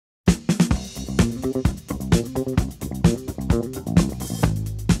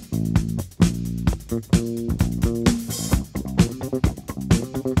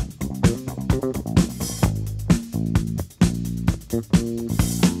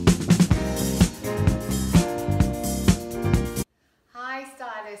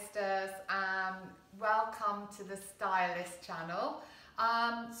to the Stylist channel.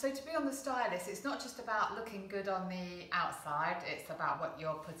 So to be on the Stylist, it's not just about looking good on the outside, it's about what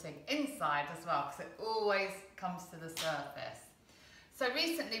you're putting inside as well, because it always comes to the surface. So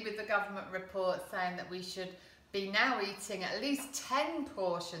recently with the government report saying that we should be now eating at least 10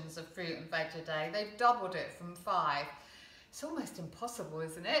 portions of fruit and veg a day, they've doubled it from 5. It's almost impossible,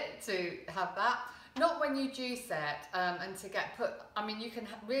 isn't it, to have that? Not when you juice it and to get put, I mean, you can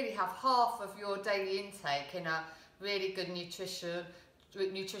really have half of your daily intake in a really good nutritional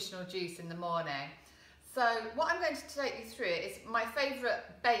juice in the morning. So what I'm going to take you through is my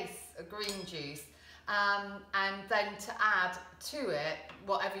favourite base green juice, and then to add to it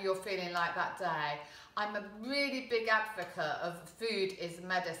whatever you're feeling like that day. I'm a really big advocate of food is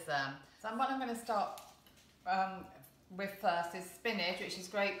medicine. So what I'm going to start with first is spinach, which is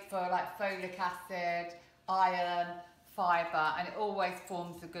great for like folic acid, iron, fibre, and it always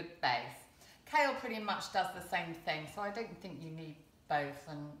forms a good base. Kale pretty much does the same thing, so I don't think you need both,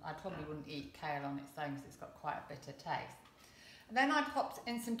 and I probably wouldn't eat kale on its own because it's got quite a bitter taste. And then I popped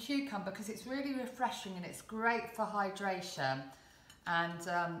in some cucumber because it's really refreshing and it's great for hydration. And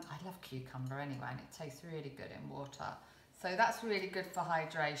I love cucumber anyway, and it tastes really good in water. So that's really good for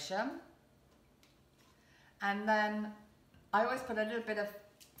hydration. And then I always put a little bit of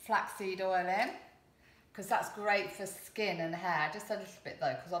flaxseed oil in because that's great for skin and hair. Just a little bit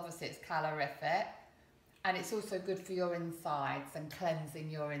though, because obviously it's calorific. And it's also good for your insides and cleansing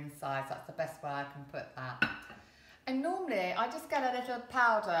your insides. That's the best way I can put that. And normally I just get a little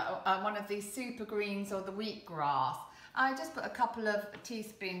powder, one of these super greens or the wheatgrass. I just put a couple of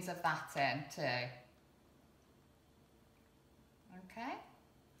teaspoons of that in too. Okay.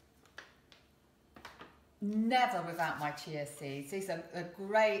 Never without my chia seeds. These are a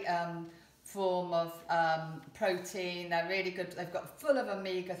great form of protein. They're really good. They've got full of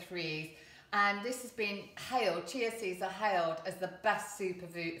omega-3s. And this has been hailed, chia seeds are hailed as the best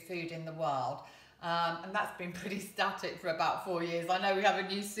superfood in the world. And that's been pretty static for about 4 years. I know we have a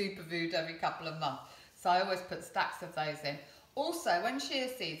new superfood every couple of months. So I always put stacks of those in. Also, when chia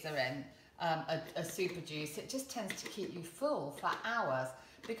seeds are in a super juice, it just tends to keep you full for hours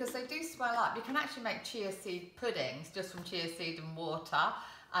because they do swell up. You can actually make chia seed puddings just from chia seed and water,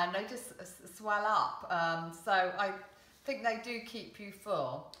 and they just swell up. So I think they do keep you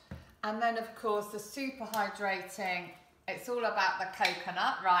full. And then of course the super hydrating, it's all about the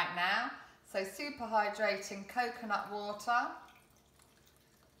coconut right now. So super hydrating coconut water,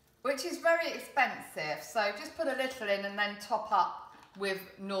 which is very expensive. So just put a little in and then top up with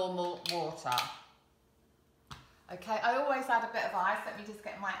normal water. Okay, I always add a bit of ice. Let me just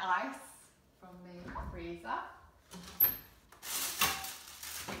get my ice from the freezer.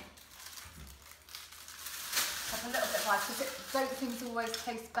 A little bit of ice because don't things always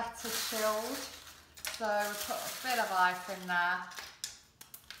taste better chilled. So we'll put a bit of ice in there.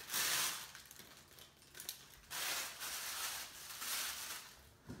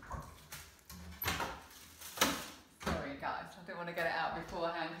 Sorry guys, I don't want to get it out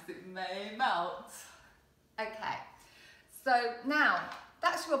beforehand because it may melt. Okay, so now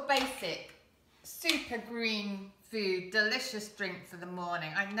that's your basic super green food, delicious drink for the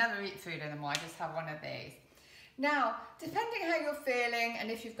morning. I never eat food anymore, I just have one of these. Now, depending how you're feeling and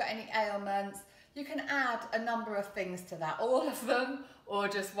if you've got any ailments, you can add a number of things to that, all of them or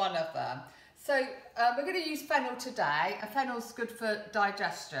just one of them. So we're going to use fennel today. Fennel's good for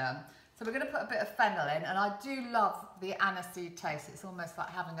digestion. So we're going to put a bit of fennel in, and I do love the aniseed taste. It's almost like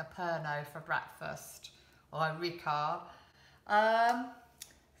having a Pernod for breakfast or a Ricard.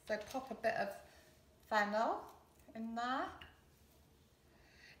 So pop a bit of fennel in there.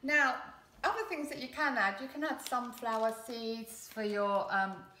 Now, other things that you can add sunflower seeds for your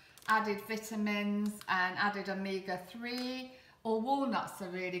added vitamins and added omega-3, or walnuts are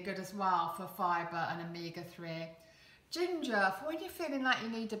really good as well for fibre and omega-3. Ginger, for when you're feeling like you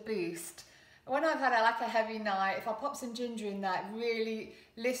need a boost. When I've had like a heavy night, if I pop some ginger in there, it really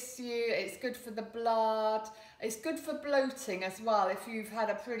lifts you. It's good for the blood. It's good for bloating as well. If you've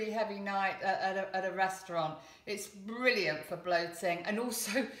had a pretty heavy night at a restaurant, it's brilliant for bloating, and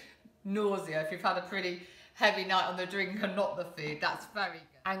also nausea if you've had a pretty heavy night on the drink and not the food. That's very good.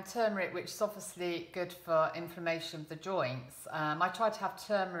 And turmeric, which is obviously good for inflammation of the joints. I try to have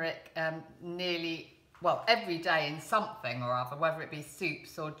turmeric nearly, well, every day in something or other, whether it be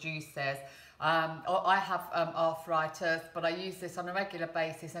soups or juices. I have arthritis, but I use this on a regular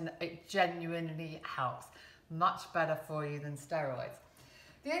basis and it genuinely helps. Much better for you than steroids.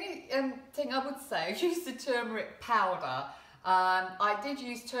 The only thing I would say is use the turmeric powder. I did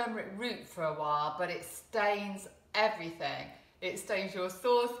use turmeric root for a while, but it stains everything. It stains your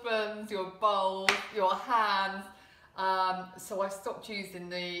saucepans, your bowls, your hands. So I stopped using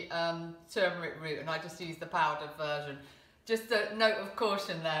the turmeric root and I just use the powdered version. Just a note of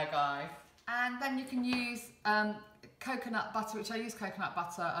caution there, guys. And then you can use coconut butter, which I use coconut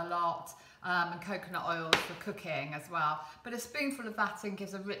butter a lot, and coconut oil for cooking as well. But a spoonful of that in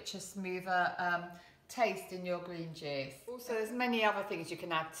gives a richer, smoother taste in your green juice. Also, there's many other things you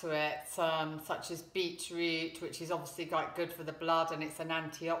can add to it, such as beetroot, which is obviously quite good for the blood and it's an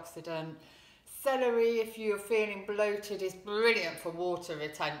antioxidant. Celery, if you're feeling bloated, is brilliant for water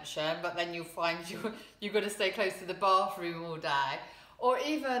retention, but then you'll find you've got to stay close to the bathroom all day. Or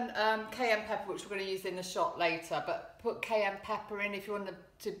even cayenne pepper, which we're going to use in the shot later, but put cayenne pepper in if you want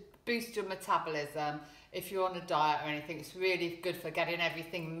to boost your metabolism. If you're on a diet or anything, it's really good for getting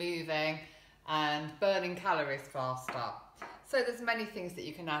everything moving and burning calories faster. So there's many things that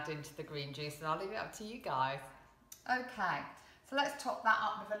you can add into the green juice, and I'll leave it up to you guys. Okay, so let's top that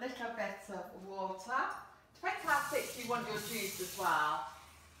up with a little bit of water. Depends how thick you want your juice as well.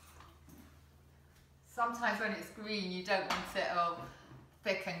 Sometimes when it's green, you don't want it all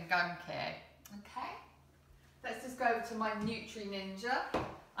thick and gunky. Okay, let's just go over to my Nutri Ninja.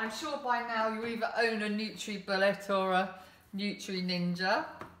 I'm sure by now you either own a Nutri Bullet or a Nutri Ninja.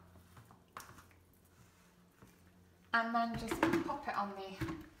 And then just pop it on the...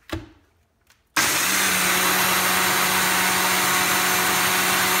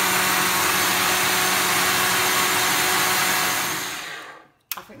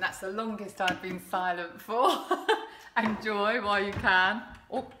 I think that's the longest I've been silent for. Enjoy while you can.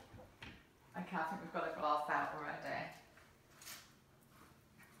 Oh, okay, I think we've got a glass out already.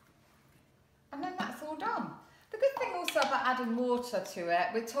 And then that's all done. The good thing also about adding water to it,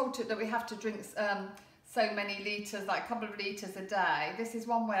 we're told that we have to drink so many litres, like a couple of litres a day. This is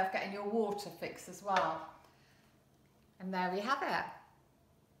one way of getting your water fix as well. And there we have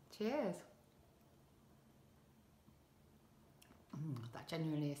it. Cheers. That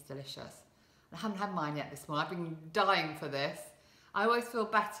genuinely is delicious. I haven't had mine yet this morning. I've been dying for this. I always feel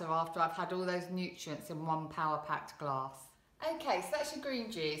better after I've had all those nutrients in one power-packed glass. Okay, so that's your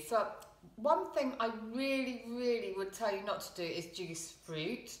green juice. So one thing I really would tell you not to do is juice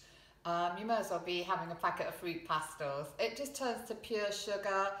fruit. You may as well be having a packet of fruit pastels. It just turns to pure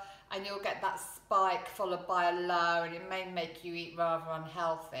sugar and you'll get that spike followed by a low, and it may make you eat rather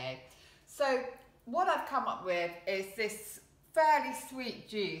unhealthy. So what I've come up with is this fairly sweet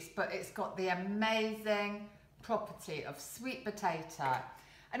juice, but it's got the amazing property of sweet potato.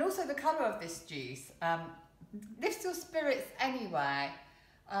 And also the colour of this juice lifts your spirits anyway,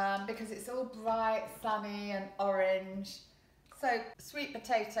 because it's all bright, sunny and orange. So sweet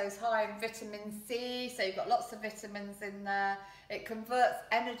potatoes high in vitamin C, so you've got lots of vitamins in there. It converts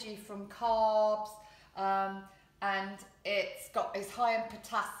energy from carbs, and it's high in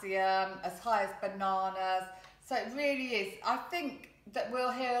potassium, as high as bananas. So it really is. I think that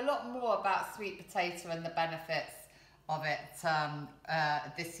we'll hear a lot more about sweet potato and the benefits of it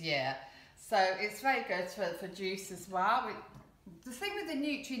this year. So it's very good for juice as well. The thing with the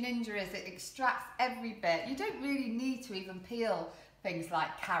Nutri Ninja is it extracts every bit. You don't really need to even peel things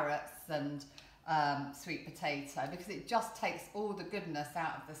like carrots and sweet potato, because it just takes all the goodness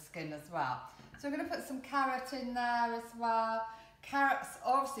out of the skin as well. So we're going to put some carrot in there as well. Carrots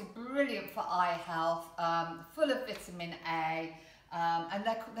are obviously brilliant for eye health, full of vitamin A, and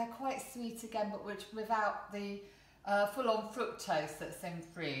they're quite sweet again, but without the full-on fructose that's in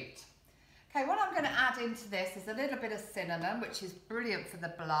fruit. Okay, what I'm going to add into this is a little bit of cinnamon, which is brilliant for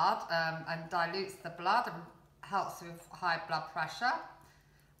the blood and dilutes the blood and helps with high blood pressure.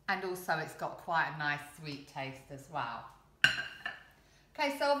 And also it's got quite a nice sweet taste as well.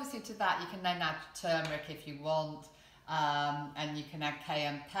 Okay, so obviously to that you can then add turmeric if you want, and you can add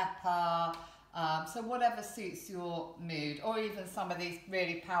cayenne pepper, so whatever suits your mood, or even some of these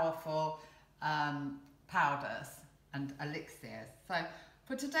really powerful powders and elixirs. So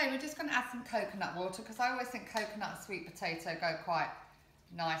for today, we're just going to add some coconut water, because I always think coconut and sweet potato go quite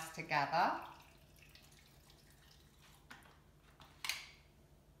nice together.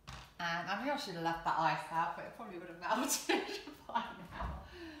 And I think I should have left that ice out, but it probably would have melted by now.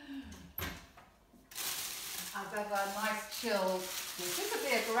 As ever, a nice chilled juice. This would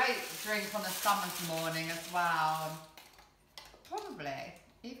be a great drink on a summer's morning as well. Probably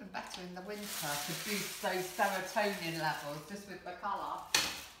even better in the winter to boost those serotonin levels just with the colour.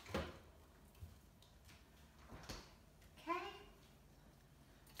 Okay.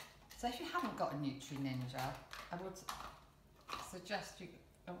 So if you haven't got a Nutri Ninja, I would suggest you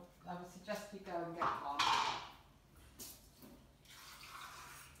go and get one.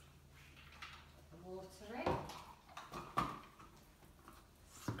 The water in.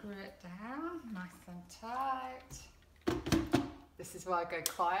 Nice and tight. This is why I go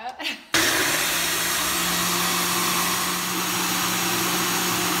quiet.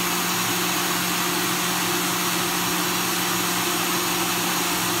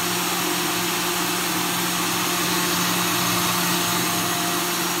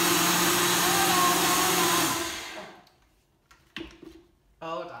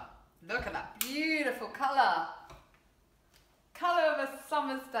 Hold on. Look at that beautiful colour. Colour of a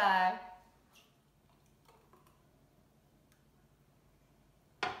summer's day.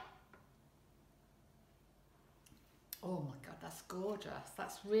 Oh my God, that's gorgeous.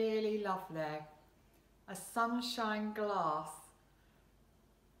 That's really lovely. A sunshine glass.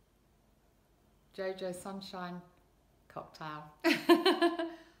 Jojo sunshine cocktail.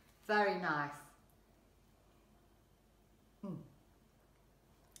 Very nice.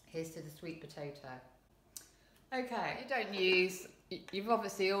 Here's to the sweet potato. Okay, you don't use, you've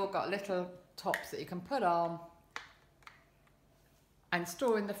obviously all got little tops that you can put on and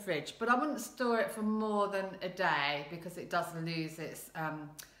store in the fridge, but I wouldn't store it for more than a day because it does lose its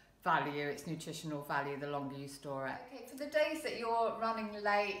value, its nutritional value, the longer you store it. Okay, for the days that you're running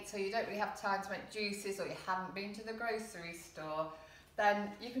late or you don't really have time to make juices or you haven't been to the grocery store,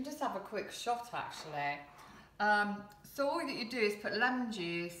 then you can just have a quick shot actually. So all that you do is put lemon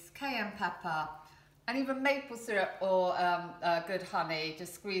juice, cayenne pepper, and even maple syrup or good honey,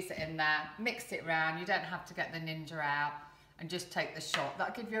 just squeeze it in there, mix it around. You don't have to get the Ninja out and just take the shot.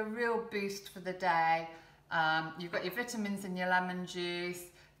 That'll give you a real boost for the day. You've got your vitamins in your lemon juice,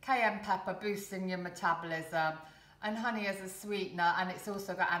 cayenne pepper boosting your metabolism, and honey as a sweetener, and it's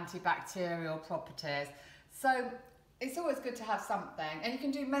also got antibacterial properties. So it's always good to have something, and you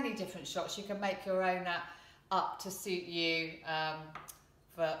can do many different shots. You can make your own up to suit you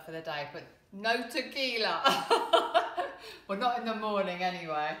for the day, but no tequila. Well, not in the morning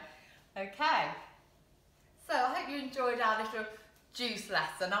anyway. Okay, so I hope you enjoyed our little juice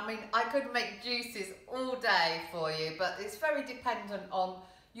lesson. I mean, I could make juices all day for you, but it's very dependent on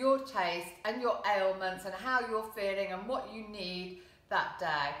your taste and your ailments and how you're feeling and what you need that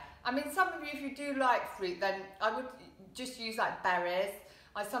day. I mean, some of you, if you do like fruit, then I would just use like berries.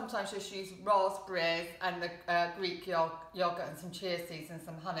 I sometimes just use raspberries and the Greek yogurt and some chia seeds and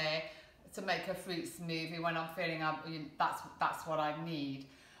some honey to make a fruit smoothie when I'm feeling that's what I need.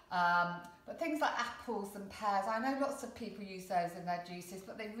 But things like apples and pears, I know lots of people use those in their juices,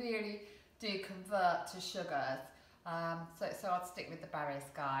 but they really do convert to sugars. So I'd stick with the berries,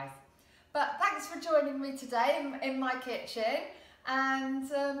 guys. But thanks for joining me today in my kitchen, and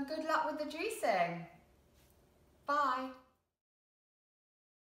good luck with the juicing. Bye.